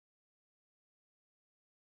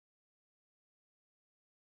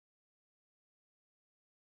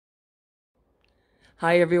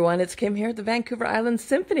Hi everyone, it's Kim here at the Vancouver Island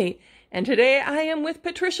Symphony, and today I am with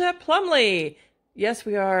Patricia Plumley. Yes,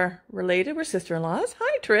 we are related, we're sister-in-laws.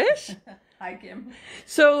 Hi Trish. Hi Kim.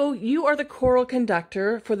 So you are the choral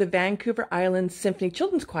conductor for the Vancouver Island Symphony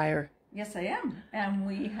Children's Choir. Yes, I am, and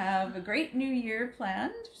we have a great new year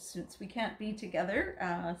planned since we can't be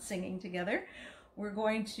together, singing together. We're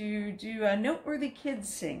going to do a Noteworthy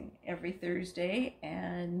Kids Sing every Thursday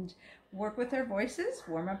and work with our voices,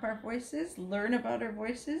 warm up our voices, learn about our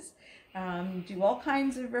voices, do all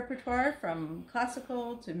kinds of repertoire from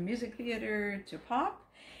classical to music theater to pop.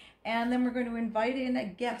 And then we're going to invite in a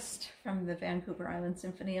guest from the Vancouver Island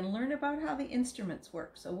Symphony and learn about how the instruments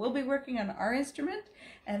work. So we'll be working on our instrument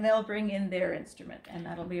and they'll bring in their instrument, and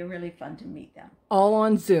that'll be really fun to meet them. All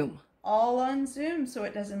on Zoom. All on Zoom, so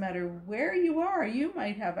it doesn't matter where you are. You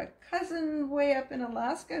might have a cousin way up in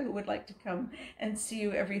Alaska who would like to come and see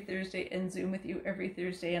you every Thursday and Zoom with you every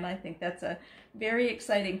Thursday, and I think that's a very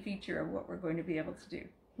exciting feature of what we're going to be able to do.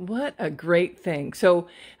 What a great thing. So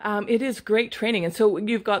it is great training. And so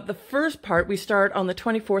you've got the first part. We start on the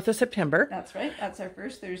 24th of September. That's right. That's our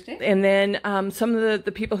first Thursday. And then some of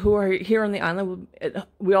the people who are here on the island,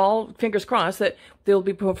 we all, fingers crossed, that they'll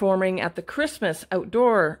be performing at the Christmas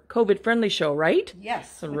outdoor COVID-friendly show, right?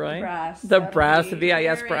 Yes. Right. The brass. The brass, the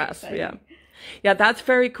VIS brass. Exciting. Yeah. Yeah, that's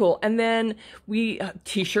very cool. And then we,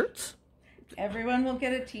 T-shirts. Everyone will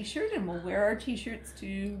get a T-shirt, and we'll wear our T-shirts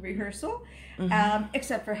to rehearsal.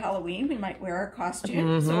 Except for Halloween, we might wear our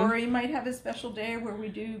costumes, or we might have a special day where we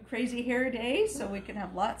do crazy hair day, so we can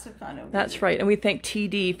have lots of fun over That's here. right, and we thank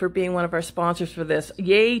TD for being one of our sponsors for this.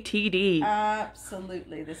 Yay, TD!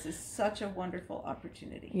 Absolutely, this is such a wonderful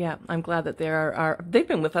opportunity. Yeah, I'm glad that they've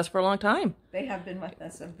been with us for a long time. They have been with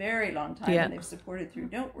us a very long time, and they've supported through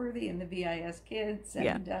Noteworthy and the VIS Kids.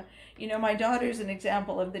 And you know, my daughter's an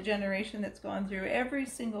example of the generation that's gone through every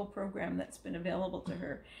single program that's been available to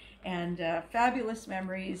her. And fabulous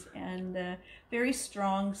memories and a very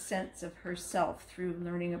strong sense of herself through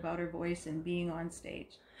learning about her voice and being on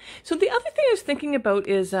stage. So the other thing I was thinking about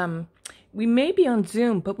is we may be on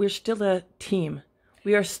Zoom, but we're still a team.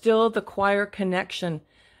 We are still the choir connection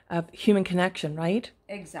of human connection, right?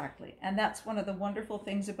 Exactly. And that's one of the wonderful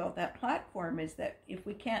things about that platform, is that if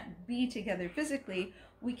we can't be together physically,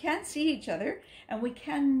 we can see each other, and we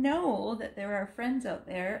can know that there are friends out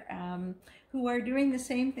there who are doing the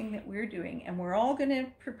same thing that we're doing. And we're all going to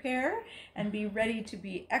prepare and be ready to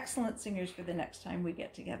be excellent singers for the next time we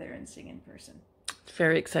get together and sing in person. It's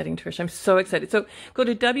very exciting, Trish. I'm so excited. So go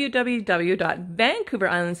to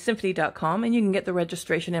www.vancouverislandsymphony.com and you can get the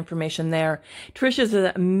registration information there. Trish is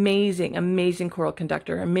an amazing, amazing choral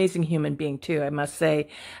conductor, amazing human being too, I must say.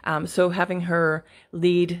 So having her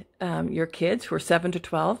lead your kids who are 7 to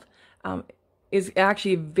 12 is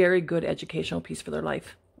actually a very good educational piece for their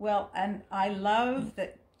life. Well, and I love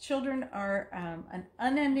that children are an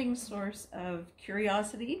unending source of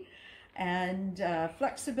curiosity and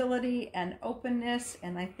flexibility and openness,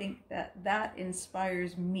 and I think that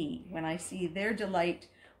inspires me when I see their delight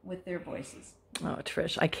with their voices. Oh,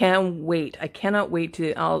 Trish, I can't wait. I cannot wait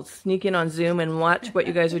I'll sneak in on Zoom and watch what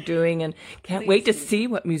you guys are doing, and can't wait to see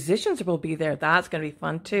what musicians will be there. That's going to be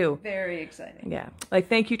fun too. Very exciting. Yeah.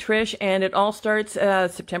 Thank you, Trish. And it all starts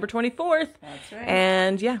September 24th. That's right.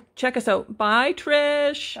 And yeah, check us out. Bye,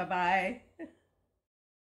 Trish. Bye-bye.